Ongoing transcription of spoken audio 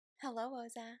Hello,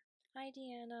 Oza. Hi,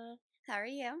 Deanna. How are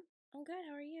you? I'm good.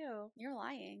 How are you? You're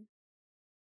lying.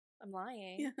 I'm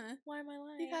lying. Why am I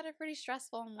lying? You've had a pretty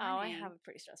stressful morning. Oh, I have a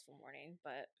pretty stressful morning,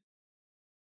 but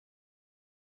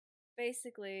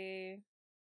basically,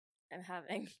 I'm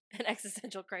having an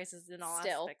existential crisis in all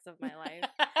aspects of my life.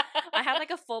 I had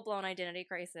like a full-blown identity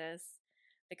crisis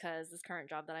because this current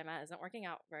job that I'm at isn't working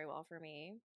out very well for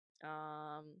me.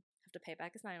 Have to pay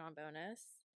back a sign-on bonus,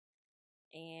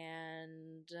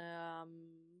 and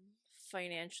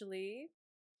financially,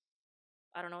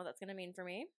 I don't know what that's gonna mean for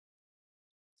me.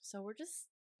 So we're just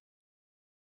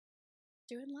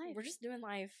doing life. We're just doing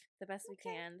life the best we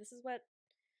can. This is what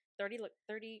 30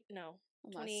 no,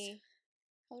 Almost. 20.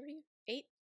 How old are you? 8?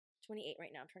 28 right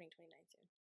now. I'm turning 29 soon.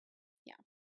 Yeah.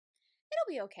 It'll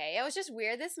be okay. It was just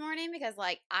weird this morning because,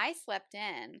 like, I slept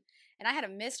in and I had a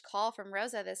missed call from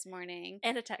Rosa this morning.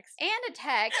 And a text.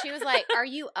 She was like, "Are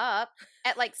you up?"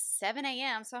 at like 7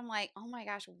 a.m. So I'm like, oh my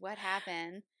gosh, what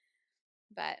happened?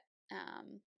 But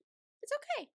it's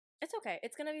okay. It's okay.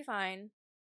 It's going to be fine.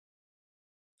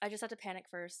 I just had to panic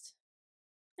first.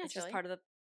 Naturally. It's just part of the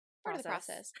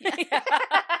process.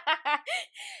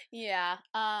 Yeah.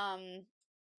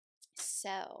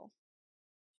 So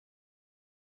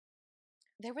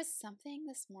there was something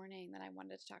this morning that I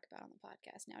wanted to talk about on the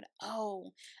podcast now.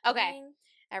 Okay.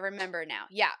 I remember now.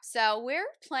 Yeah. So we're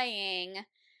playing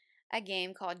a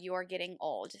game called You're Getting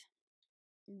Old.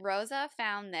 Rosa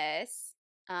found this.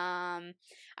 I'm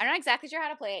not exactly sure how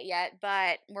to play it yet,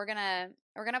 but we're gonna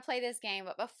play this game.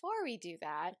 But before we do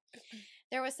that,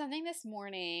 there was something this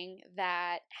morning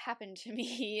that happened to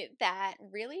me that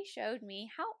really showed me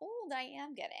how old I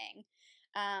am getting.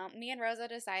 Me and Rosa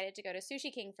decided to go to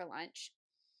Sushi King for lunch,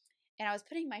 and I was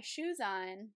putting my shoes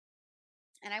on,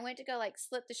 and I went to go like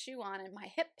slip the shoe on, and my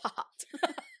hip popped.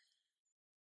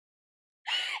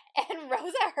 And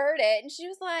Rosa heard it, and she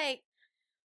was like,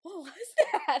 "What was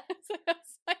that?" So it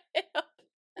was my hip.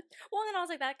 Well, then I was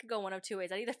like, that could go one of two ways.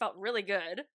 That either felt really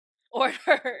good or it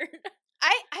hurt.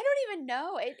 I don't even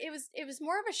know. It was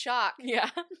more of a shock. Yeah.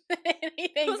 Than anything.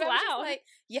 It was loud.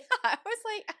 I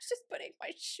was just putting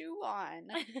my shoe on.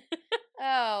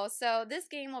 Oh, so this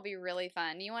game will be really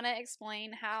fun. You want to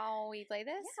explain how we play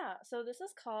this? Yeah. So this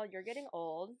is called You're Getting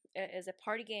Old. It is a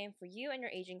party game for you and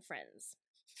your aging friends.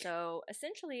 So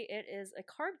essentially, it is a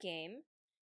card game,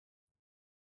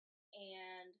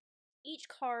 and each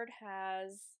card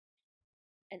has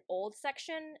an old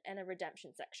section and a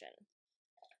redemption section.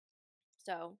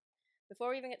 So, before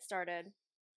we even get started,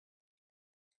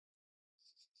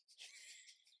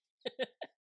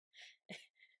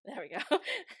 there we go.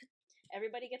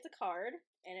 Everybody gets a card,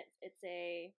 and it's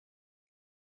a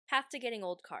Path to Getting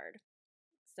Old card.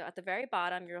 So at the very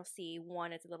bottom, you'll see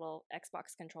one, it's a little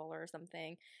Xbox controller or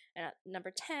something. And at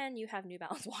number 10, you have New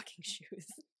Balance walking shoes.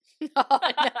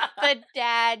 The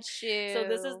dad shoe. So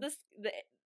this is the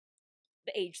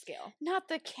age scale. Not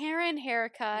the Karen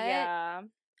haircut. Yeah.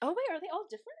 Oh, wait, are they all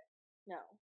different? No.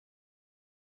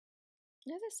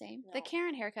 They're the same. No. The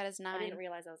Karen haircut is 9. I didn't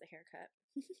realize that was a haircut.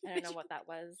 I don't know what that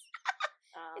was.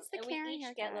 It's the and Karen we each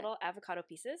haircut. get little avocado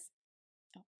pieces.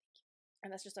 Oh.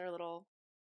 And that's just our little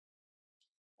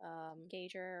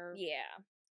gauger. Yeah.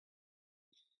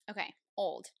 Okay.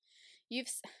 Old.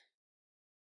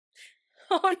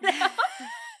 Oh no.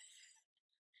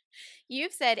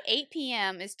 You've said 8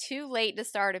 p.m. is too late to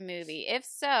start a movie. If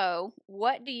so,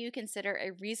 what do you consider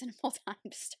a reasonable time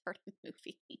to start a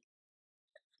movie?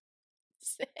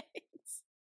 6.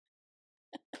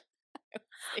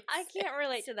 I can't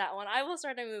relate to that one. I will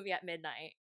start a movie at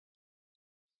midnight.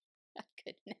 I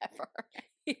could never.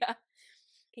 Yeah.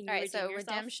 Can you All right, so yourself?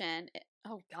 redemption.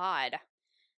 Oh, God.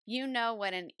 You know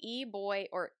what an e-boy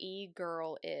or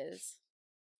e-girl is.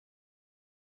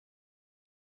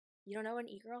 You don't know what an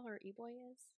e-girl or e-boy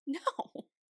is? No.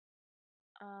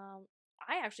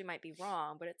 I actually might be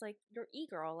wrong, but it's like your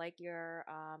e-girl, like your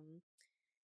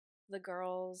the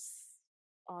girls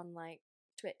on like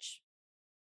Twitch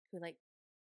who like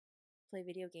play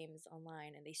video games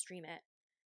online and they stream it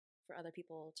for other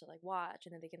people to like watch,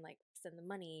 and then they can like send them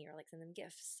money or like send them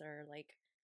gifts or like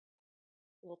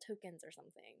little tokens or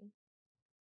something.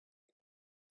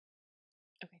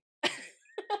 Okay.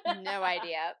 No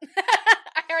idea.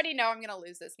 I already know I'm gonna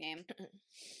lose this game.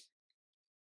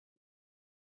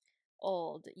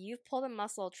 Old. You've pulled a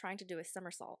muscle trying to do a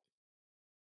somersault.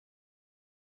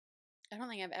 I don't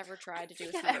think I've ever tried to do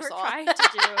a somersault. somersault. I've ever tried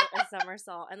to do a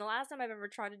somersault, and the last time I've ever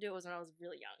tried to do it was when I was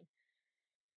really young.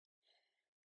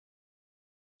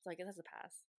 So I guess that's a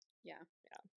pass. Yeah.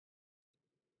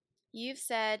 You've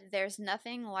said there's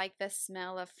nothing like the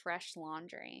smell of fresh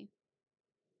laundry.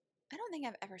 I don't think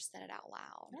I've ever said it out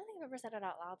loud. I don't think I've ever said it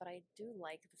out loud, but I do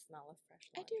like the smell of fresh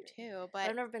I laundry. do too, But but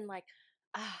I've never been like,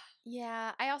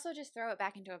 yeah, I also just throw it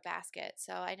back into a basket,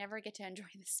 so I never get to enjoy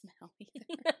the smell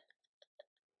either.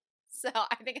 So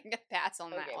I think I'm gonna pass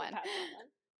on that we'll one. pass on one.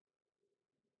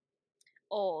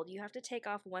 Old. You have to take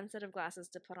off one set of glasses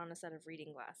to put on a set of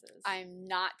reading glasses. I'm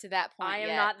not to that point I am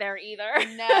yet. not there either.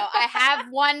 No, I have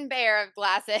one pair of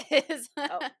glasses. Oh. I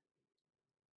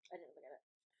didn't look at it.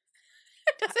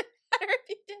 It doesn't matter if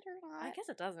you did or not. I guess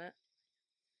it doesn't.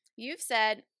 You've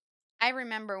said, I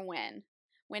remember when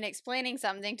explaining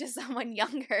something to someone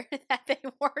younger that they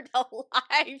weren't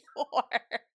alive for.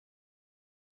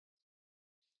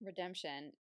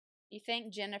 Redemption. You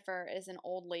think Jennifer is an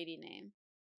old lady name?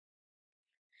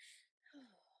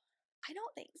 I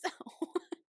don't think so.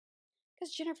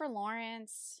 Because Jennifer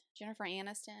Lawrence, Jennifer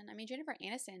Aniston. I mean, Jennifer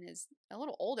Aniston is a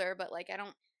little older, but like I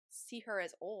don't see her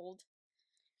as old.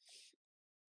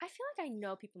 I feel like I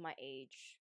know people my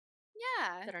age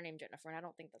Yeah. that are named Jennifer, and I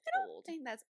don't think that's I don't old. think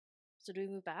that's. So do we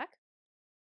move back?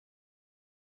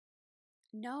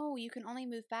 No, you can only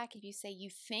move back if you say you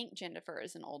think Jennifer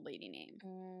is an old lady name.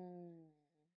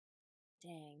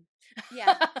 Dang.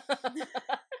 Yeah.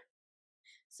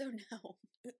 So no.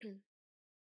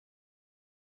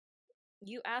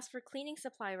 You asked for cleaning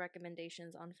supply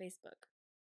recommendations on Facebook.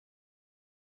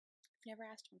 Never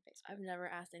asked on Facebook. I've never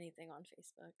asked anything on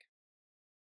Facebook.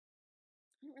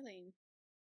 I don't really.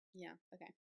 Yeah,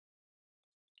 okay.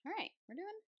 All right, we're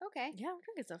doing okay. Yeah, we're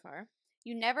doing good so far.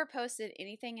 You never posted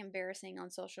anything embarrassing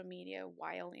on social media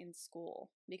while in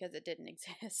school because it didn't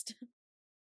exist.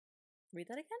 Read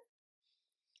that again?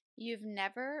 You've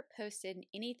never posted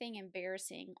anything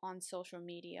embarrassing on social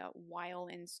media while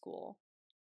in school.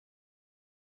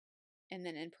 And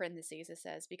then in parentheses it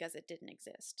says because it didn't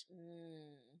exist.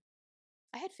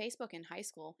 I had Facebook in high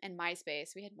school and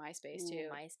MySpace. We had MySpace too.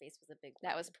 MySpace was a big one.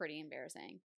 That was pretty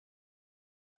embarrassing.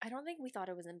 I don't think we thought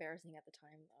it was embarrassing at the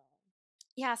time though.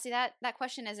 Yeah, see that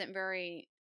question isn't very.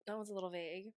 That was a little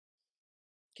vague.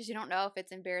 Because you don't know if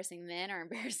it's embarrassing then or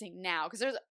embarrassing now. Because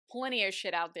there's plenty of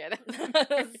shit out there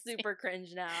that's super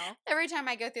cringe now. Every time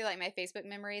I go through like my Facebook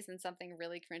memories and something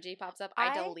really cringy pops up,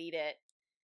 I delete it.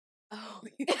 Oh.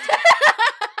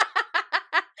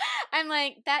 I'm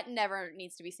like, that never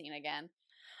needs to be seen again.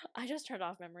 I just turned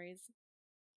off memories.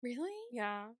 Really?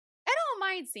 Yeah. I don't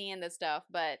mind seeing this stuff,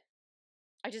 but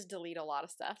I just delete a lot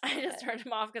of stuff. I just turned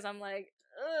them off because I'm like,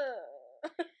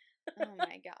 ugh. Oh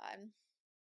my god.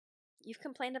 You've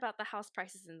complained about the house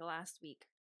prices in the last week.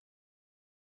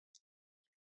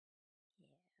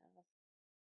 Yeah.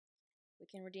 We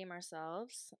can redeem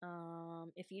ourselves.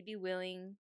 If you'd be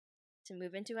willing to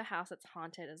move into a house that's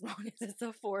haunted as long as it's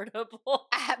affordable.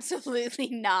 Absolutely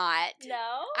not.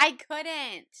 No? I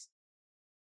couldn't.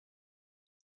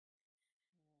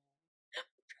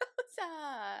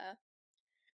 Rosa.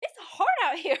 It's hard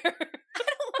out here. I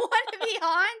don't want to be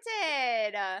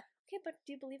haunted. Okay, but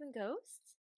do you believe in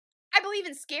ghosts? I believe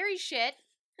in scary shit.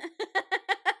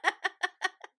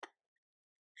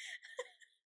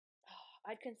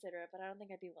 I'd consider it, but I don't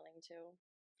think I'd be willing to.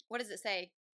 What does it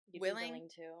say? You'd Willing? Be willing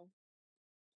to.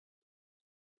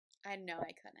 I know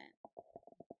I couldn't.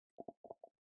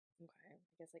 Okay,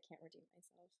 I guess I can't redeem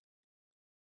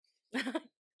myself.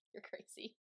 You're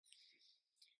crazy.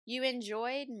 You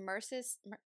enjoyed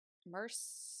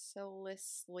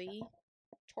mercilessly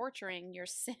torturing your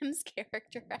Sims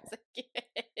character as a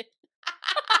kid.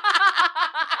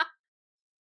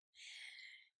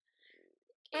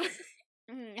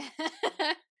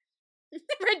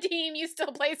 Redeem, you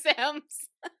still play Sims.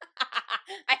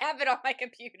 I have it on my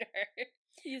computer.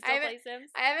 You still play Sims?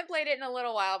 I haven't played it in a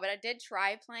little while, but I did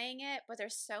try playing it, but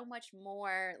there's so much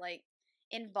more like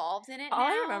involved in it. All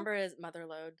now. I remember is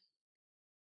Motherload.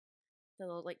 The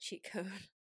little like cheat code.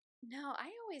 No,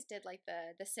 I always did like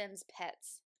the Sims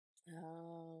Pets.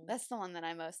 Oh. That's the one that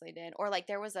I mostly did. Or like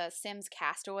there was a Sims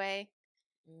Castaway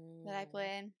that I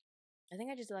played. I think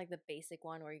I just did like the basic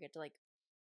one where you get to like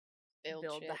build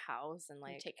the house and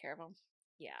like take care of them.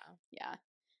 Yeah. Yeah.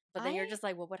 But then you're just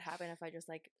like, what would happen if I just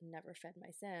like never fed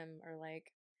my Sim or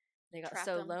like they got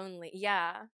so lonely?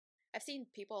 Yeah. I've seen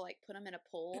people like put them in a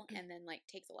pool and then like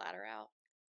take the ladder out.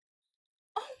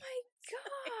 Oh my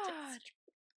god.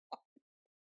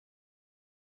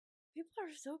 People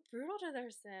are so brutal to their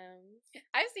Sims.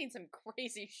 I've seen some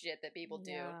crazy shit that people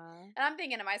do. Yeah. And I'm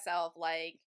thinking to myself,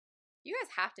 like, you guys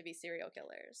have to be serial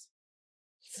killers.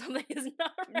 Something is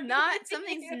not right.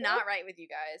 Something's not right with you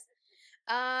guys.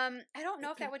 I don't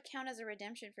know if that would count as a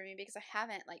redemption for me because I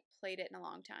haven't like played it in a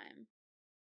long time.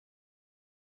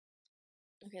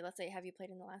 Okay, let's say, have you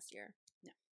played in the last year?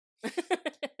 No.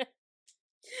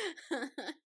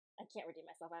 I can't redeem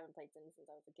myself. I haven't played Sims since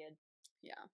I was a kid.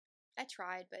 Yeah. I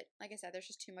tried, but like I said, there's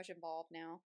just too much involved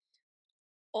now.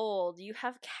 Old. You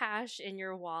have cash in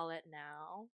your wallet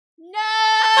now. No!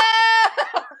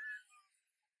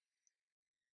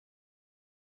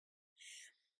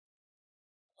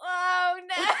 Oh,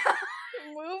 no!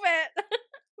 Move it.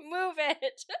 Move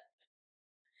it.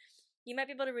 You might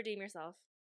be able to redeem yourself.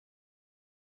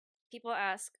 People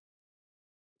ask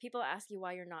you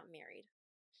why you're not married.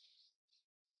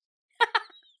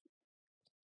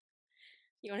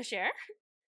 You want to share?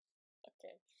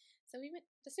 Okay. So we went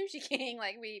to Sushi King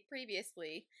like we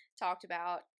previously talked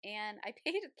about, and I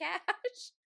paid with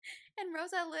cash. And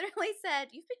Rosa literally said,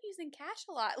 "You've been using cash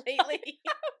a lot lately."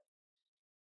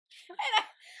 And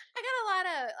I got a lot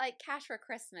of like cash for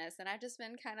Christmas, and I've just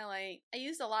been kind of like, I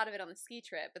used a lot of it on the ski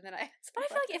trip, and then I. But I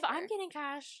feel like if I'm getting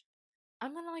cash,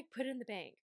 I'm gonna like put it in the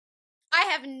bank. I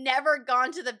have never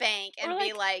gone to the bank and Or,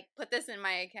 be like, put this in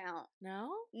my account.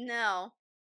 No,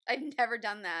 I've never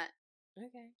done that.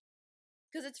 Okay.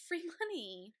 Because it's free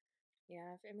money.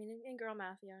 Yeah, I mean, in girl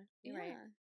math, yeah, you're right.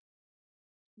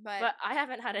 But I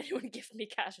haven't had anyone give me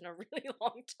cash in a really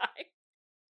long time.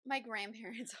 My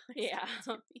grandparents always Yeah. gave it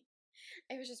to me.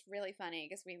 It was just really funny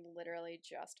because we literally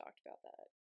just talked about that.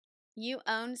 You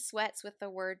own sweats with the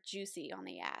word juicy on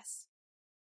the ass.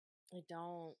 I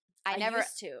don't. I never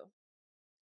used to.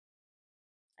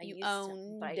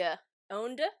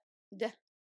 Owned? Duh.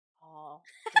 Oh,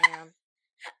 damn.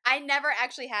 I never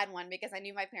actually had one because I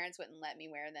knew my parents wouldn't let me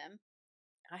wear them.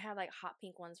 I had like hot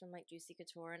pink ones from like Juicy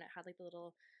Couture, and it had like the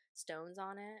little stones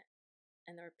on it,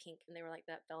 and they were pink, and they were like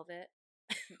that velvet.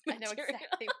 I know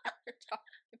exactly what you're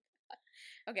talking about.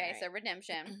 Okay, so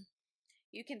redemption.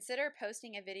 You consider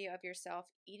posting a video of yourself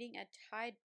eating a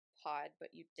Tide Pod,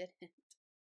 but you didn't.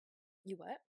 You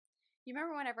what? You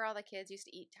remember whenever all the kids used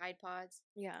to eat Tide Pods?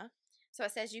 Yeah. So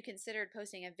it says you considered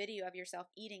posting a video of yourself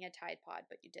eating a Tide Pod,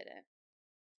 but you didn't.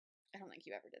 I don't think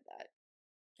you ever did that.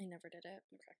 I never did it.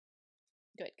 Okay.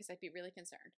 Good, because I'd be really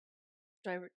concerned.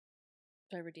 Do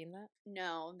I redeem that?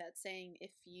 No, that's saying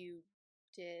if you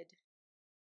did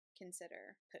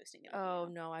consider posting it. Oh,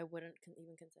 no, I wouldn't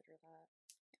even consider that.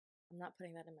 I'm not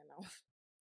putting that in my mouth.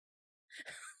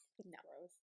 No.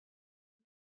 Gross.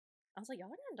 I was like, y'all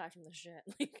are gonna die from this shit.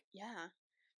 Like, yeah.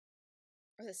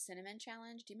 Or the cinnamon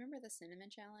challenge. Do you remember the cinnamon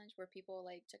challenge where people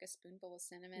like took a spoonful of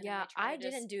cinnamon? Yeah, I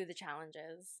didn't do the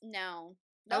challenges. No.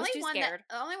 I was too scared.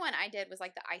 The only one I did was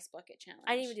like the ice bucket challenge.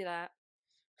 I didn't even do that.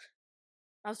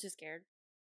 I was too scared.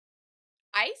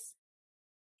 Ice?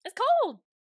 It's cold.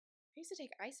 I used to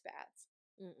take ice baths.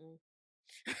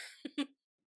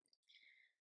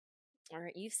 All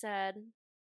right, you said,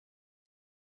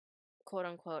 quote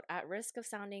unquote, at risk of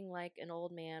sounding like an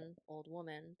old man, old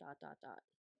woman, ... I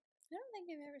don't think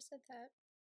I've ever said that.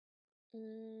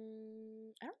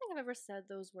 I don't think I've ever said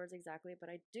those words exactly, but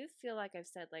I do feel like I've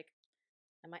said, like,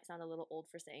 I might sound a little old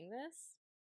for saying this.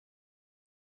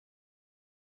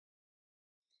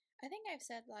 I think I've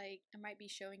said, like, I might be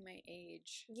showing my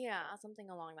age. Yeah, something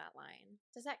along that line.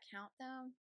 Does that count,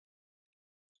 though?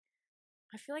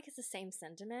 I feel like it's the same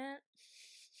sentiment.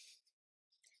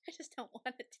 I just don't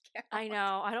want it to count. I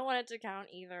know. I don't want it to count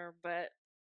either, but...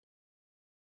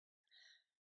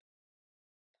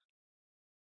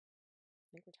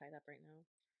 I think we're tied up right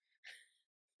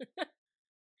now.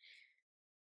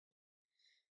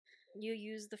 You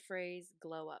use the phrase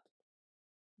glow up.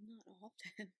 Not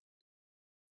often.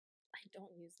 I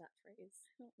don't use that phrase.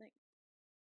 I don't think.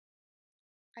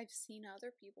 I've seen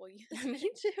other people use it.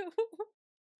 Me too.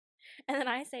 And then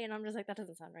I say it and I'm just like, that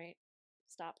doesn't sound right.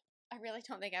 Stop. I really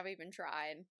don't think I've even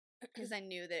tried. Because I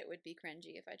knew that it would be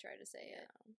cringy if I tried to say it.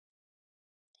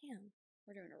 Damn.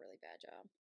 We're doing a really bad job.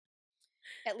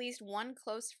 At least one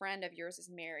close friend of yours is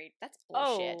married. That's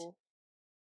bullshit. Oh.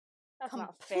 That's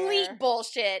complete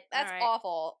bullshit. That's right.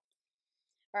 awful.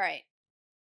 All right.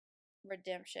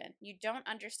 Redemption. You don't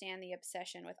understand the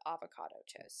obsession with avocado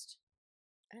toast.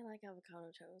 I like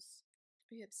avocado toast.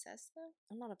 Are you obsessed, though?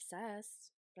 I'm not obsessed,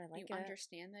 but I like it. You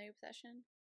understand the obsession?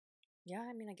 Yeah,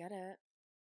 I mean, I get it.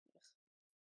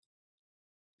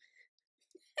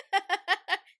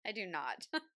 I do not.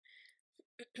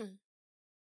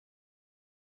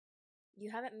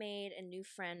 You haven't made a new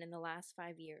friend in the last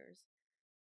 5 years.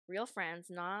 Real friends,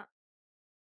 not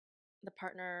the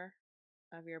partner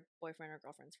of your boyfriend or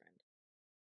girlfriend's friend.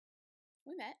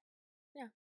 We met. Yeah.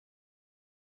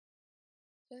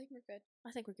 So I think we're good.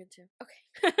 I think we're good too.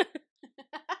 Okay.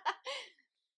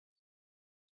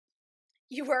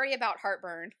 You worry about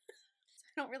heartburn.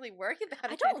 I don't really worry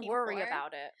about it. I don't worry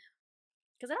about it.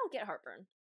 Because I don't get heartburn.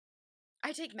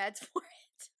 I take meds for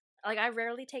it. Like, I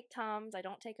rarely take Tums. I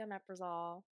don't take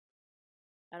omeprazole.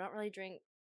 I don't really drink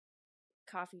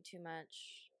coffee too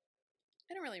much.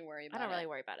 I don't really worry about I don't it. really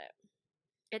worry about it.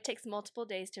 It takes multiple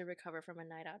days to recover from a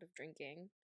night out of drinking.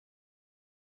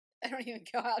 I don't even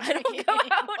go out I drinking don't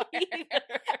go out anymore.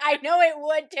 either. I know it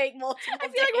would take multiple I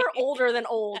feel like we're older than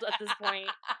old at this point.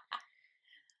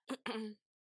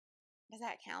 Does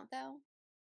that count, though?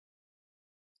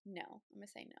 No. I'm going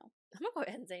to say no. I'm going to go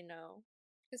ahead and say no.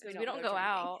 Because we don't go drinking.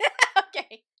 out.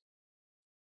 Okay.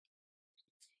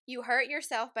 You hurt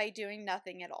yourself by doing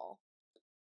nothing at all.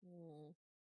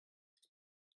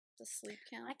 Does sleep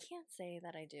count? I can't say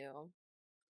that I do.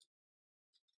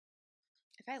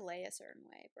 If I lay a certain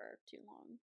way for too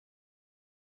long,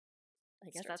 I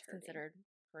guess that's considered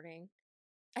hurting.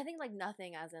 I think like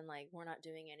nothing as in like we're not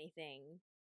doing anything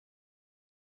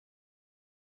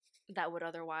that would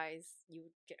otherwise you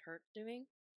would get hurt doing.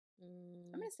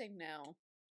 I'm going to say no.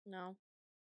 No.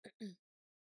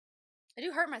 I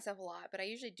do hurt myself a lot, but I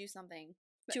usually do something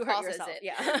to hurt yourself.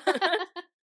 Yeah.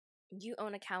 You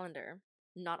own a calendar,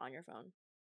 not on your phone.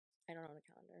 I don't own a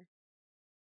calendar.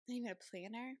 Not even a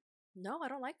planner? No, I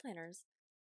don't like planners.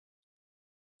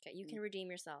 Okay, you can redeem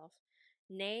yourself.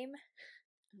 Name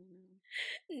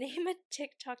a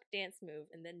TikTok dance move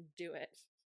and then do it.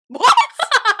 What?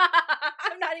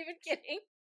 I'm not even kidding.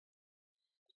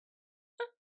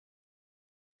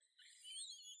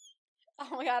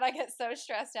 Oh my god, I get so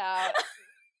stressed out.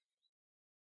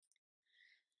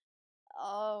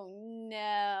 Oh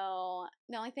no.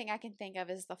 The only thing I can think of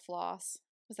is the floss.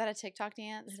 Was that a TikTok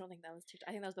dance? I don't think that was TikTok.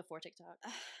 I think that was before TikTok.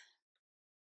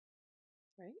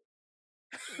 Right?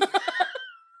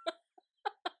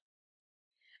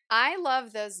 I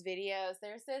love those videos.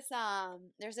 There's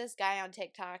this guy on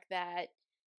TikTok that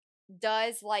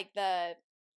does like the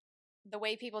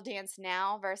way people dance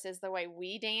now versus the way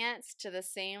we dance to the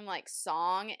same like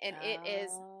song, and it is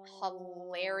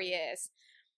hilarious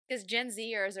because Gen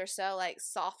Zers are so like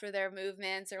soft with their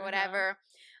movements or whatever,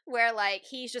 where like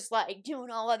he's just like doing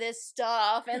all of this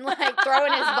stuff and like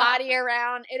throwing his body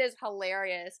around. It is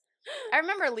hilarious. I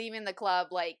remember leaving the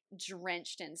club like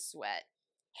drenched in sweat,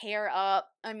 hair up.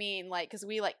 I mean, like, because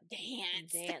we like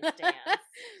dance.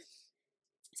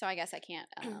 So I guess I can't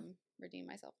redeem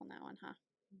myself on that one, huh?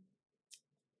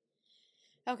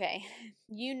 Okay.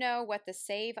 You know what the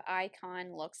save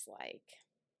icon looks like.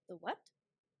 The what?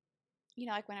 You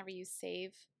know, like whenever you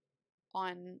save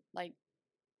on like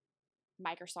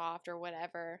Microsoft or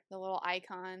whatever, the little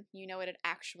icon, you know what it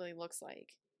actually looks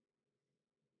like.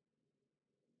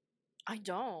 I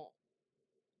don't.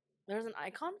 There's an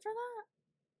icon for that?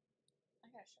 I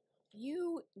gotta show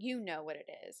you. You know what it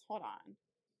is. Hold on.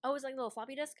 Oh, it's like a little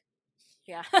floppy disk?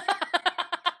 Yeah. I had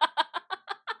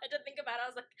to think about it. I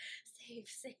was like,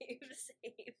 save.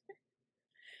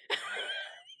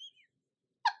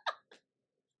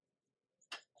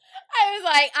 I was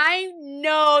like, I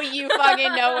know you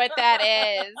fucking know what that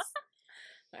is.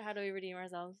 How do we redeem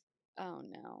ourselves? Oh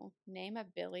no. Name a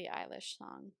Billie Eilish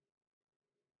song.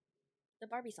 The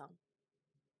Barbie song.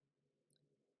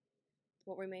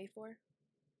 What we're made for?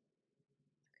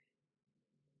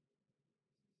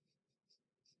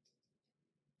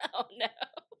 Oh no.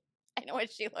 I know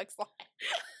what she looks like.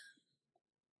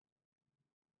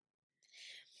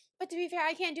 But to be fair,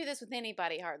 I can't do this with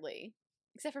anybody hardly.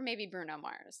 Except for maybe Bruno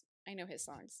Mars. I know his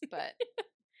songs, but...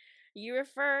 You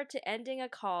refer to ending a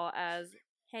call as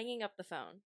hanging up the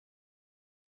phone.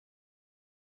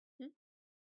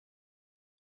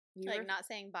 Like not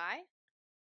saying bye?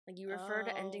 Like you refer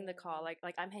to ending the call. Like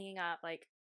I'm hanging up, like...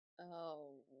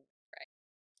 Oh, right.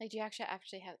 Like, do you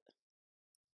actually have...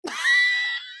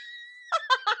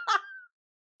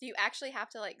 Do you actually have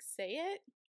to, like, say it?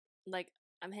 Like,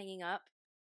 I'm hanging up?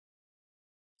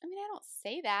 I mean, I don't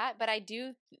say that, but I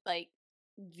do, like,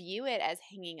 view it as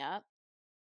hanging up.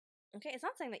 Okay, it's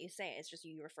not saying that you say it. It's just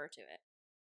you refer to it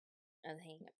as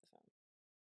hanging up the phone.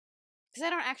 Because I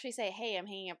don't actually say, hey, I'm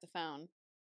hanging up the phone.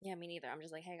 Yeah, me neither. I'm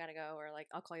just like, hey, I gotta go, or like,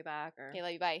 I'll call you back, or... Okay,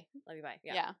 love you, bye. Love you, bye.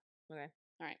 Yeah. Yeah. Okay.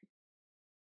 All right.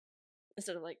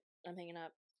 Instead of like, I'm hanging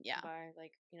up. Yeah. Bye.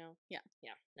 Like, you know. Yeah.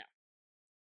 Yeah. No.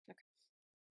 Okay.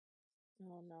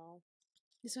 Oh no.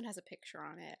 This one has a picture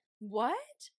on it. What?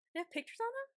 They have pictures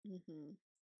on them? Mm-hmm.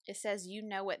 It says, you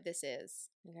know what this is.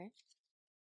 Okay.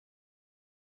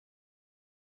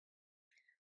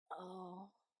 Oh.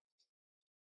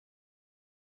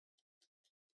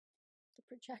 The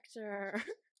projector.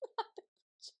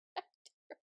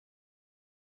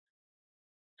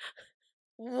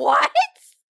 What?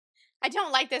 I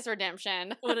don't like this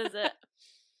redemption. What is it?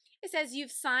 It says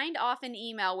you've signed off an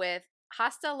email with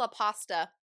Hasta la Pasta.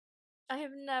 I have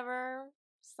never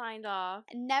signed off.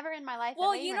 Never in my life.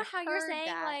 Well, you know how you're saying,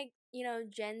 that. Like, you know,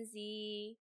 Gen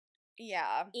Z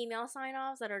Yeah. email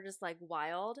sign-offs that are just like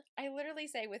wild. I literally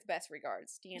say with best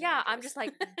regards, Deanna Yeah, I'm Andrews. just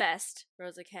like best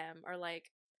Rosa Kim, or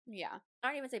like Yeah. I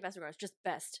don't even say best regards, just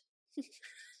best.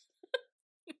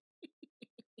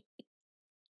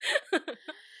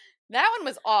 That one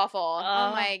was awful.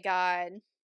 Oh my god.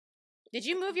 Did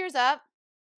you move yours up?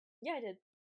 Yeah, I did.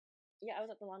 Yeah, I was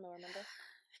at the lawnmower, remember?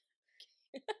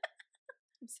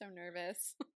 I'm so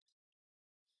nervous.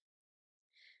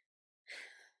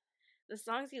 The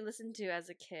songs you listened to as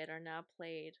a kid are now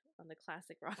played on the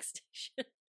classic rock station.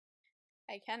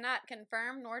 I cannot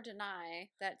confirm nor deny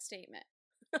that statement.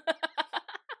 I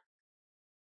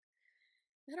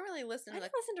don't really listen I to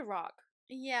didn't listen to rock.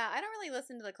 Yeah, I don't really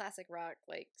listen to the classic rock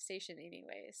like station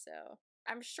anyway, so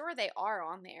I'm sure they are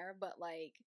on there, but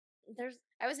like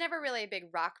I was never really a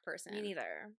big rock person. Me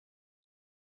neither.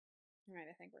 All right,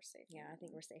 I think we're safe. Yeah, I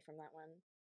think we're safe from that one.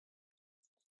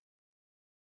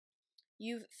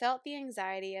 You've felt the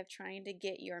anxiety of trying to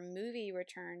get your movie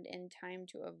returned in time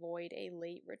to avoid a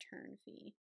late return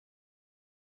fee.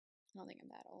 I don't think I'm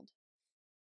that old.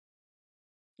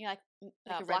 You like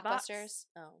a Blockbusters?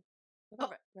 Oh. What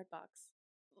about Redbox?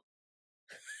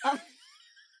 When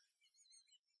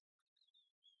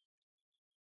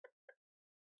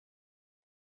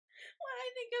I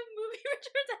think of movie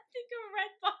returns, I think of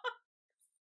Redbox.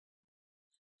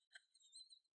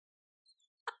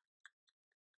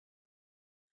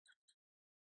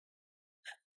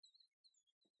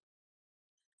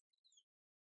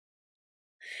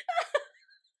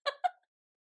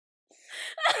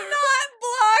 Not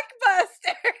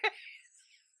Blockbuster.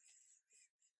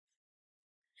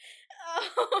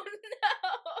 Oh no.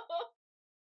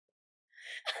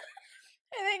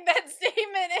 I think that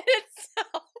statement in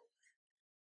itself.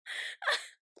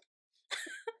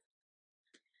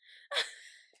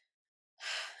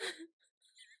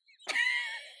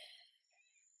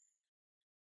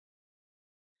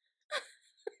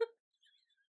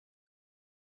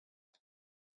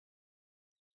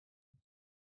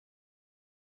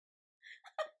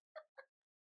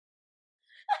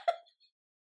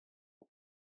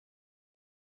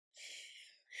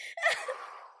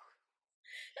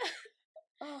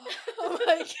 Oh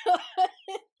my god.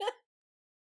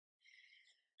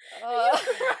 Are you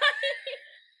crying?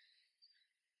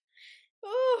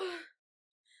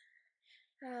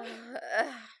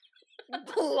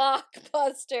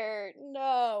 Blockbuster.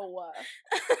 No.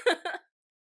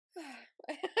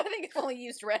 I think I've only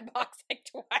used Redbox like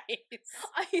twice.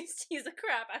 I used to use a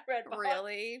crap at Redbox.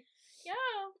 Really? Yeah.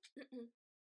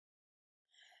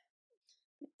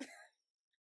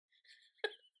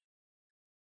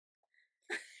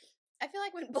 I feel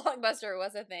like when Blockbuster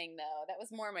was a thing, though, that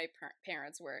was more my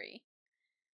parents' worry.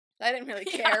 I didn't really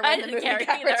care when the movie got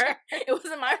either. returned. It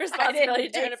wasn't my responsibility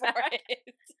to turn it back.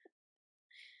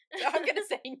 So I'm gonna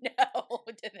say no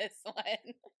to this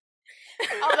one.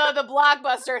 Although the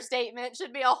Blockbuster statement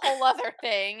should be a whole other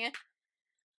thing.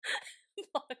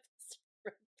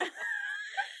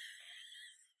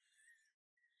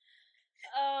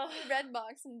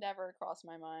 Redbox never crossed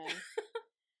my mind.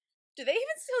 Do they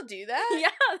even still do that?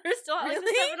 Yeah, they're still at Really?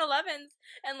 like the 7-Elevens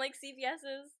and like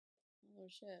CVS's. Oh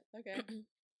shit. Okay.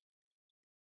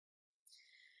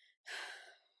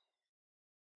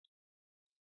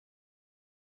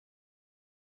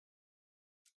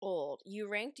 Old. You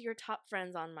ranked your top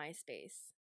friends on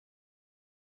MySpace.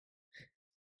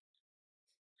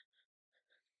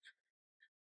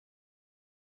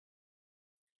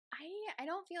 I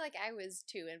don't feel like I was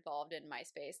too involved in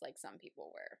MySpace like some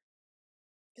people were.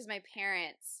 Because my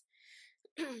parents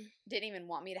didn't even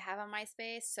want me to have a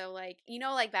MySpace. So, like, you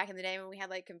know, like back in the day when we had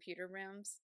like computer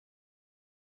rooms?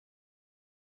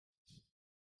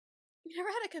 You never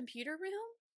had a computer room?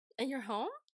 In your home?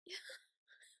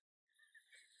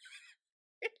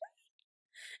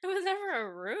 It was never a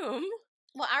room.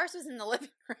 Well, ours was in the living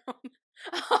room.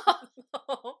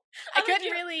 Oh. I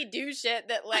couldn't really do shit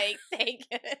that like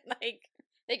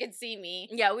they could see me.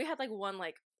 Yeah, we had like one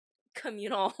like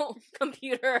communal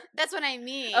computer. That's what I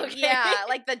mean. Okay. Yeah,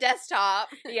 like the desktop.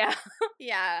 Yeah.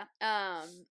 Yeah.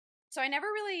 So I never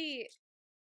really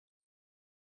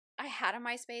I had a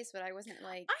MySpace, but I wasn't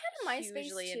like I had a MySpace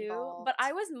hugely too, involved. but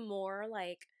I was more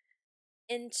like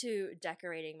into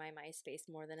decorating my MySpace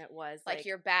more than it was like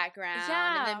your background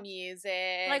and the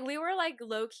music. Like we were like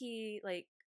low key like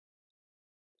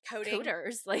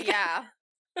coders. Like yeah.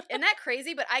 Isn't that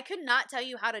crazy? But I could not tell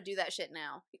you how to do that shit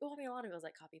now. Well, I mean, a lot of it was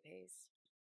like copy paste.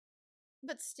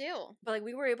 But still. But like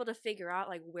we were able to figure out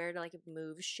like where to like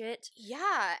move shit.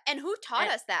 Yeah. And who taught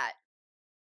us that?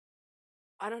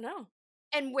 I don't know.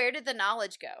 And where did the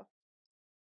knowledge go?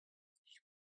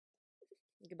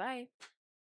 Goodbye.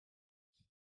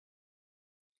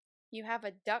 You have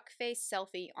a duck face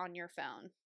selfie on your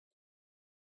phone.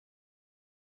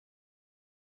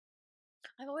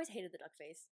 I've always hated the duck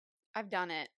face. I've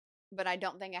done it, but I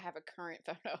don't think I have a current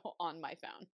photo on my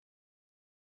phone.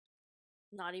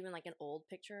 Not even like an old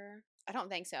picture? I don't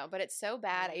think so, but it's so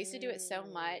bad. I used to do it so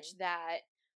much that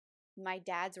my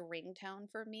dad's ringtone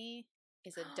for me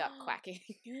is a duck quacking.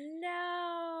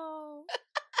 No.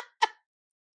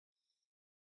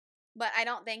 But I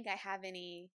don't think I have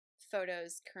any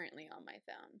photos currently on my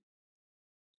phone.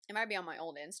 It might be on my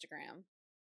old Instagram.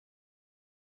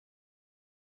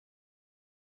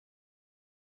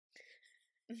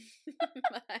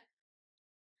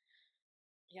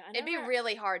 Yeah, it'd be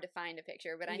really hard to find a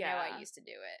picture, but I know I used to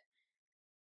do it.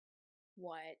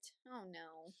 What? Oh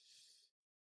no.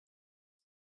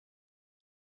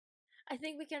 I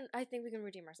think we can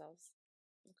redeem ourselves.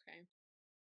 Okay.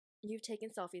 You've taken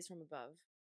selfies from above.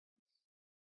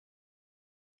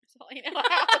 That's all I know.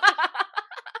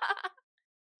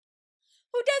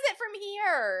 Who does it from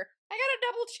here? I got a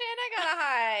double chin I gotta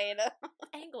hide.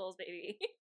 Angles, baby.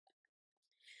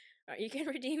 All right, you can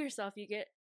redeem yourself. You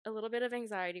get a little bit of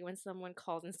anxiety when someone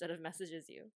calls instead of messages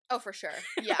you. Oh, for sure.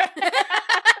 Yeah.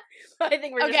 I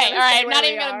think we're okay. All right. I'm not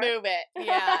even gonna move it.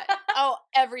 Yeah. Oh,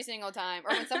 every single time.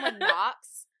 Or when someone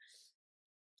knocks.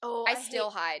 Oh, I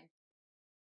still hide.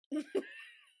 Who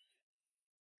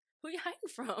are you hiding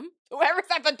from? Whoever's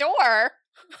at the door.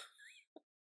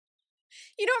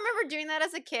 You don't remember doing that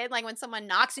as a kid? Like when someone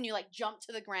knocks and you like jump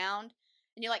to the ground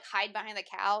and you like hide behind the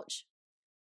couch?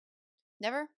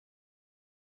 Never?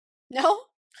 No?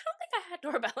 I don't think I had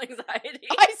doorbell anxiety.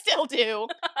 I still do.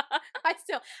 I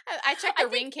check the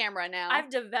Ring camera now. I've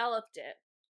developed it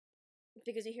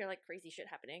because you hear like crazy shit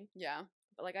happening. Yeah.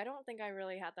 But like I don't think I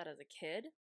really had that as a kid.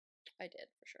 I did,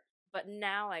 for sure. But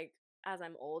now, like, as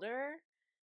I'm older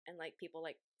and like people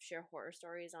like share horror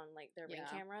stories on like their Ring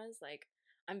cameras, like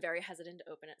I'm very hesitant to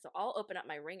open it. So I'll open up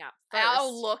my Ring app first.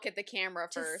 I'll look at the camera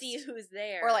first. To see who's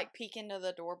there. Or like peek into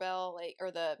the doorbell, like,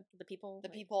 or the people. The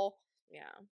people.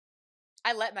 Yeah.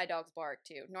 I let my dogs bark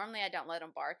too. Normally I don't let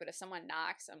them bark, but if someone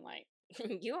knocks, I'm like,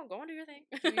 you go and do your thing.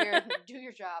 do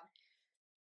your job.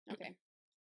 Okay.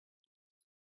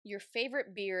 Your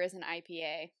favorite beer is an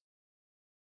IPA.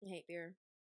 I hate beer.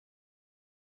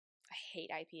 I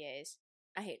hate IPAs.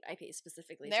 I hate IPAs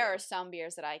specifically. There are some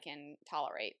beers that I can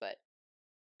tolerate, but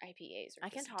IPAs are I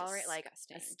can tolerate disgusting. like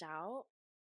a stout.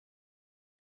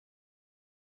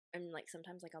 And like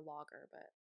sometimes like a lager,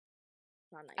 but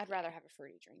not an IPA. I'd rather have a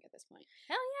fruity drink at this point.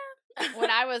 Hell yeah.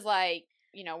 When I was like,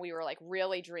 you know, we were like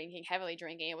really drinking, heavily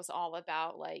drinking, it was all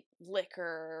about like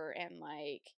liquor and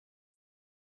like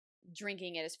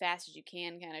drinking it as fast as you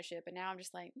can kind of shit. But now I'm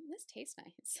just like, this tastes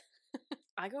nice.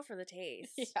 I go for the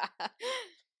taste. Yeah.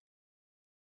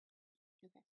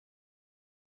 Okay.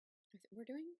 We're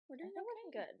doing okay.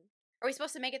 Good. Are we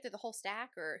supposed to make it through the whole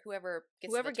stack, or whoever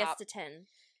gets to 10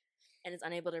 and is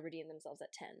unable to redeem themselves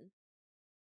at 10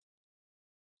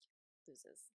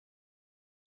 loses?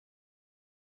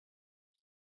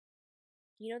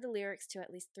 You know the lyrics to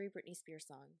at least 3 Britney Spears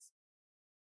songs.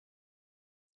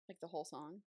 Like the whole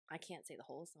song? I can't say the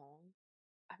whole song.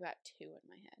 I've got 2 in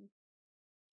my head.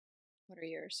 What are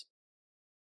yours?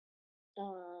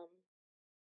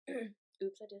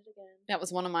 Oops, I did it again. That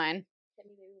was one of mine. Hit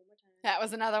me baby one more time. That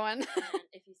was another one. And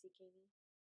If You See Katie.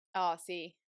 Oh,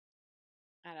 see.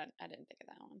 I didn't think of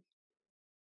that one.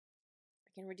 I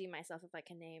can redeem myself if I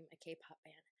can name a K-pop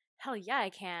band. Hell yeah, I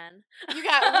can. You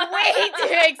got way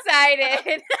too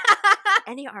excited.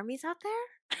 Any armies out there?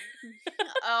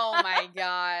 Oh my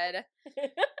god.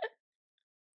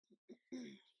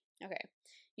 Okay.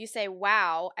 You say,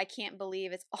 wow, I can't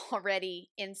believe it's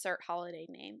already insert holiday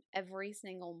name every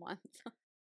single month.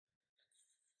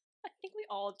 I think we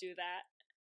all do that.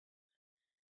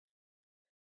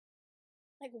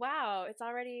 Like, wow, it's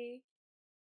already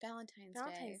Valentine's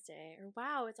Day. Or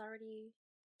wow, it's already...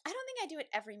 I don't think I do it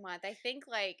every month. I think,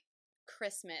 like,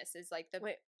 Christmas is, like, the...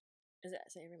 Wait, is it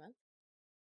every month?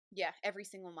 Yeah, every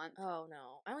single month. Oh,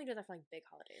 no. I only do that for, like, big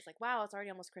holidays. Like, wow, it's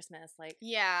already almost Christmas. Like,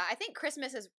 yeah, I think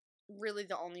Christmas is really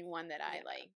the only one that I,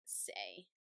 like, say.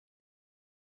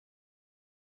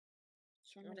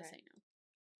 So I'm going to say no.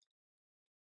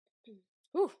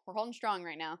 Whew, we're holding strong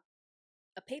right now.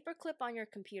 A paperclip on your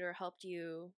computer helped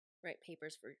you write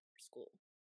papers for school.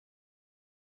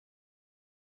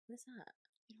 What is that?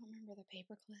 I don't remember the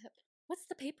paperclip. What's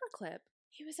the paperclip?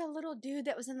 He was a little dude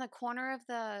that was in the corner of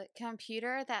the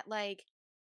computer that, like,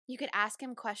 you could ask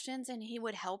him questions and he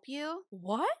would help you.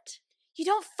 What? You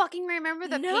don't fucking remember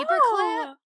the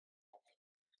paperclip?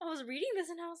 I was reading this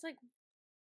and I was like,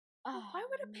 oh, why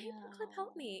would a paperclip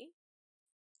help me?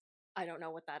 I don't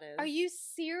know what that is. Are you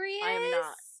serious? I am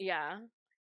not. Yeah.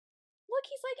 Look,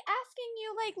 he's like asking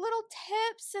you like little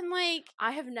tips and like.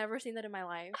 I have never seen that in my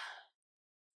life.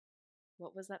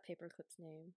 What was that paperclip's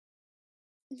name?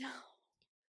 No.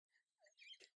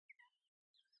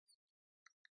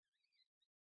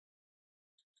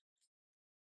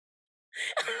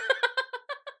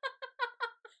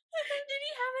 Did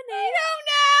he have a name?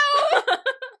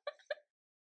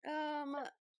 I don't know.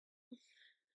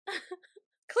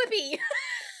 Clippy.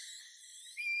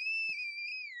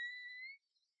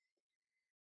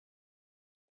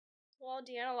 Well,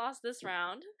 Deanna lost this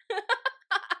round.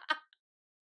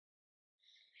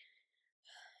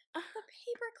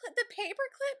 The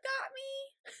paperclip got me.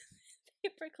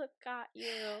 Paperclip got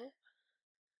you.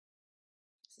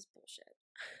 This is bullshit.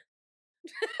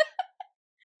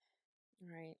 All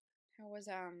right. How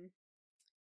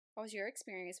was your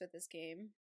experience with this game?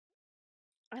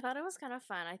 I thought it was kind of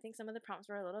fun. I think some of the prompts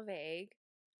were a little vague.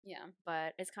 Yeah.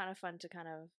 But it's kind of fun to kind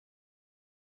of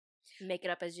make it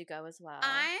up as you go as well.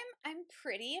 I'm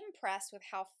pretty impressed with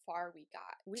how far we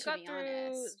got. We to got be through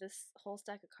honest. this whole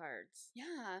stack of cards.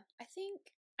 Yeah, I think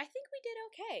we did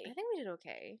okay. I think we did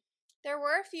okay. There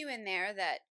were a few in there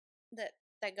that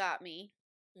got me.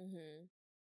 Mm-hmm.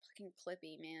 Fucking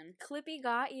Clippy, man. Clippy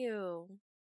got you.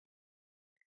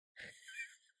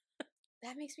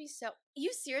 That makes me so.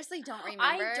 You seriously don't remember?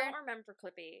 I don't remember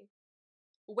Clippy.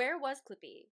 Where was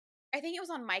Clippy? I think it was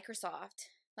on Microsoft.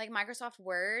 Like Microsoft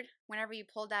Word. Whenever you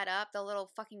pulled that up, the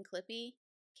little fucking Clippy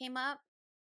came up.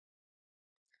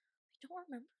 I don't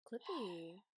remember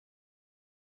Clippy.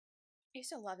 I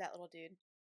used to love that little dude.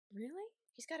 Really?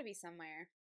 He's got to be somewhere.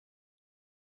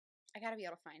 I got to be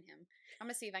able to find him. I'm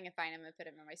going to see if I can find him and put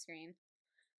him on my screen.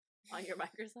 On your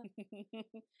Microsoft?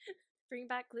 Bring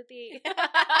back Clippy.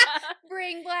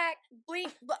 Bring black.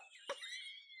 Blink.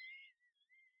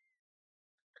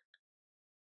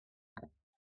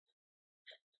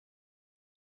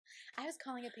 I was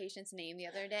calling a patient's name the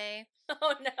other day.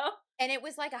 Oh, no. And it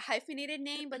was like a hyphenated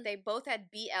name, but they both had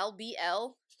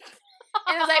BLBL. And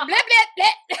I was like, blip, blip,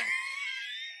 blip.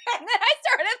 And then I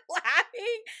started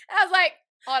laughing. And I was like,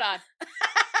 hold on.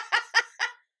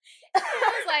 I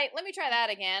was like, let me try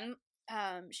that again.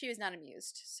 She was not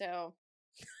amused. So,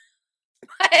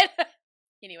 but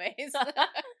anyways.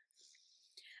 I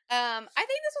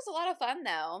think this was a lot of fun,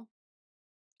 though.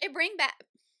 It bring back...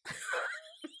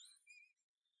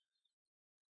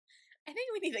 I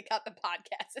think we need to cut the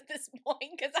podcast at this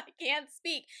point because I can't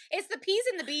speak. It's the P's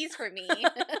and the B's for me.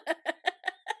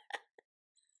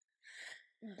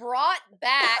 Brought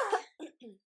back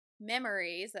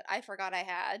memories that I forgot I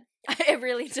had. It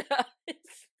really does. Like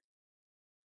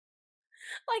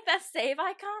that save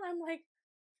icon, I'm like...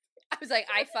 I was like,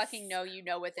 I fucking know you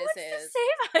know what this is.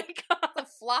 The save icon? The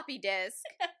floppy disk.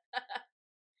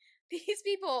 These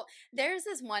people, there's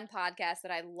this one podcast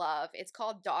that I love. It's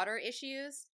called Daughter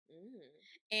Issues.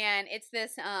 And it's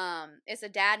this it's a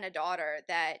dad and a daughter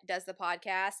that does the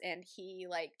podcast, and he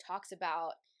like talks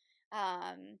about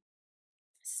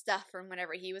stuff from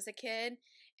whenever he was a kid,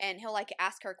 and he'll like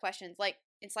ask her questions like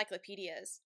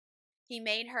encyclopedias. He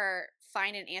made her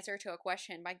find an answer to a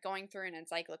question by going through an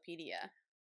encyclopedia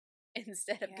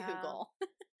instead of Google.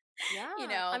 Yeah. You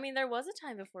know, I mean, there was a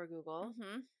time before Google.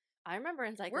 Mm-hmm. I remember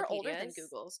encyclopedias. We're older than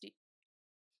Google's.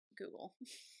 Google.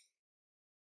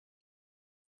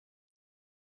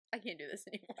 I can't do this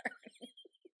anymore.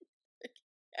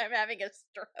 I'm having a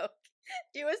stroke.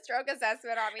 Do a stroke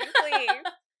assessment on me,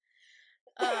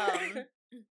 please.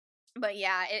 But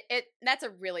yeah, it that's a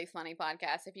really funny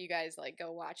podcast if you guys like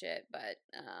go watch it. But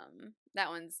that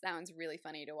one's really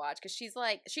funny to watch because she's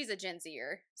a Gen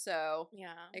Zer, so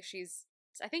yeah, like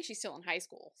I think she's still in high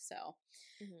school, so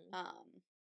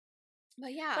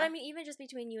but yeah. But I mean, even just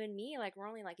between you and me, like we're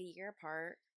only like a year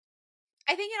apart.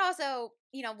 I think it also,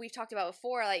 you know, we've talked about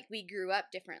before, like we grew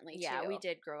up differently too. Yeah, we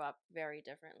did grow up very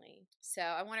differently. So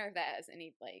I wonder if that has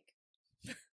any like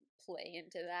play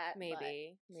into that.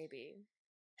 Maybe.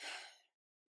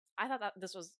 I thought that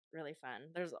this was really fun.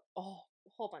 There's a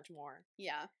whole bunch more.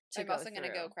 Yeah. I'm also going to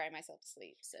go cry myself to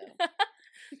sleep, so.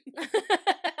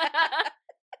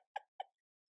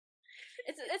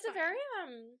 It's a very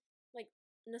like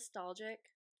nostalgic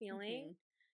feeling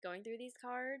going through these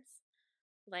cards.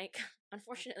 Like,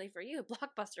 unfortunately for you,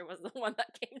 Blockbuster was the one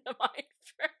that came to mind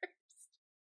first.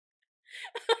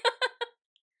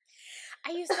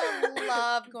 I used to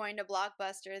love going to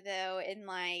Blockbuster though, and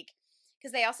like,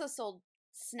 because they also sold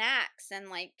snacks and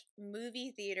like movie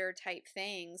theater type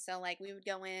things. So like, we would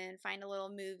go in, find a little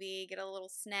movie, get a little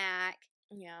snack.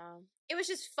 Yeah, it was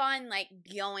just fun, like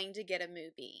going to get a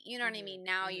movie. You know what I mean?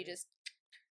 Now you just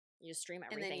stream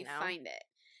everything and then you now. find it.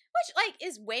 Which, like,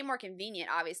 is way more convenient,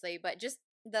 obviously, but just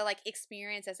the, like,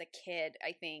 experience as a kid,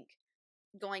 I think,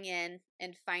 going in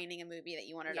and finding a movie that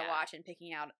you wanted to watch and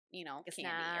picking out, you know, a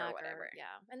candy or whatever.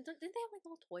 yeah. And didn't they have, like,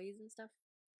 little toys and stuff?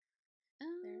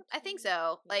 I think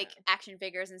so. Like, action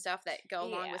figures and stuff that go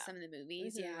along with some of the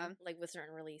movies, yeah. Like, with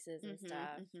certain releases and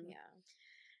stuff, yeah.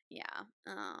 Yeah.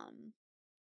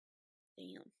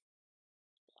 Damn.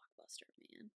 Blockbuster,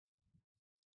 man.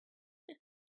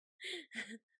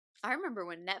 I remember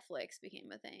when Netflix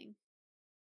became a thing.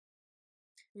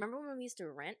 Remember when we used to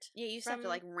rent? Yeah, you used to have to,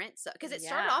 like, rent stuff. Because it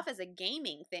started off as a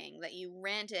gaming thing that you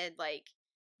rented, like,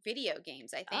 video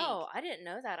games, I think. Oh, I didn't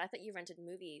know that. I thought you rented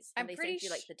movies. And they sent you,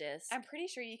 like, the disc. I'm pretty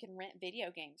sure you can rent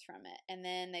video games from it. And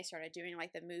then they started doing,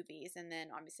 like, the movies. And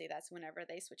then, obviously, that's whenever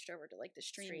they switched over to, like, the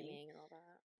streaming and all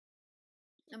that.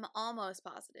 I'm almost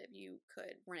positive you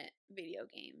could rent video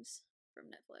games from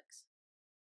Netflix.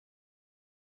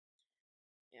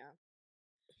 Yeah.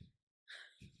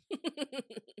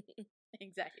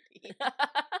 Exactly.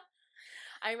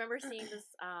 I remember seeing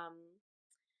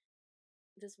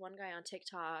this one guy on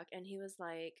TikTok, and he was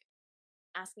like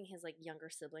asking his like younger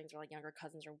siblings or like younger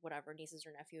cousins or whatever, nieces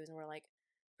or nephews, and we're like,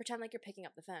 pretend like you're picking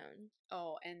up the phone.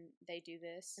 Oh, and they do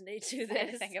this. And they do this. I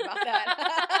had to think about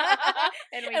that.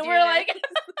 and we're like,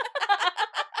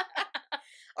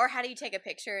 or how do you take a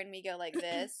picture and we go like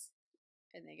this,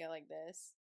 and they go like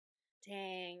this?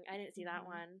 Dang, I didn't see that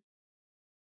one.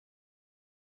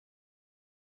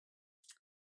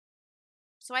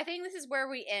 So I think this is where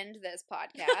we end this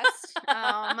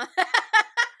podcast.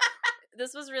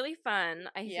 This was really fun.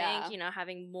 I think, you know,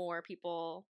 having more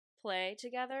people play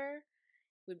together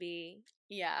would be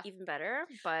even better.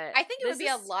 But I think it would be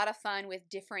a lot of fun with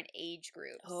different age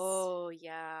groups. Oh,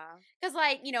 yeah. Because,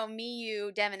 like, you know, me,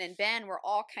 you, Devin, and Ben were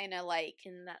all kind of, like,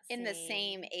 in the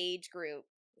same age group.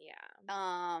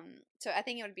 Yeah. So I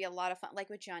think it would be a lot of fun. Like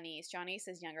with Johnny's. Johnny's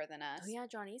is younger than us. Oh, yeah.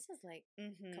 Johnny's is, like,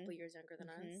 a couple years younger than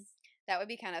us. That would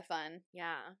be kind of fun.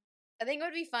 Yeah. I think it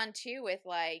would be fun, too, with,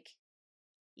 like,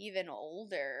 even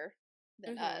older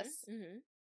than us.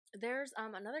 There's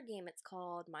another game. It's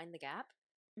called Mind the Gap.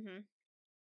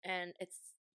 And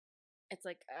it's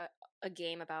like a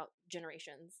game about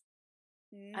generations.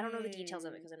 I don't know the details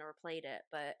of it because I never played it,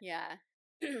 but yeah,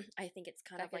 I think it's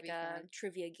kind of like a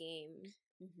trivia game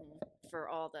for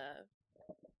all the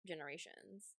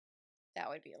generations. That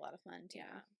would be a lot of fun too.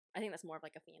 Yeah, I think that's more of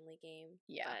like a family game.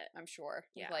 Yeah, but, I'm sure.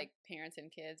 With like parents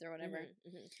and kids or whatever.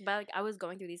 But like I was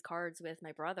going through these cards with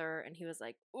my brother, and he was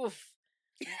like, "Oof."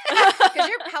 Because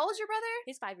how old's your brother?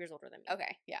 He's 5 years older than me.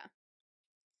 Okay, yeah.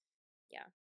 Yeah.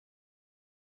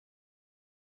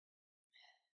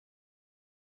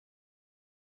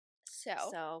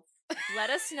 So let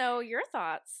us know your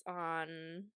thoughts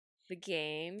on the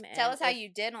game. And tell us how you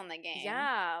did on the game.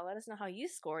 Yeah, let us know how you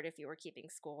scored, if you were keeping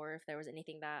score, if there was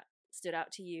anything that stood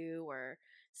out to you or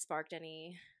sparked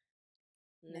any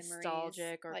memories,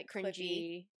 nostalgic or like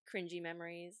cringy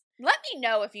memories. Let me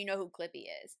know if you know who Clippy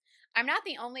is. I'm not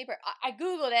the only person. I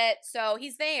Googled it, so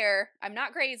he's there. I'm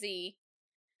not crazy.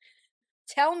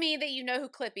 Tell me that you know who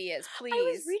Clippy is, please. I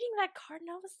was reading that card and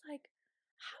I was like,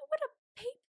 how would a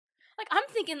paper... Like, I'm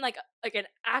thinking like an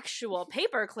actual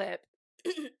paper clip.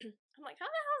 I'm like, how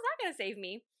the hell is that going to save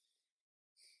me?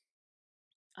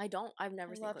 I've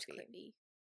never seen Clippy.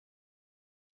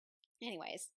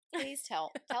 Anyways, please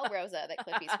tell Rosa that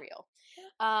Clippy's real.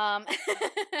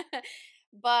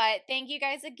 But thank you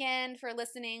guys again for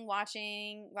listening,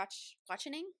 watching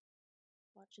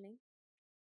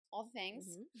all the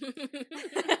things.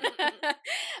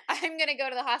 I'm gonna go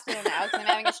to the hospital now because I'm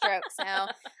having a stroke. So,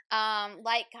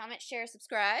 like, comment, share,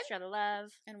 subscribe, share the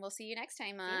love, and we'll see you next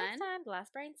time The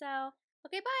Last Brain Cell.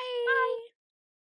 Okay, bye.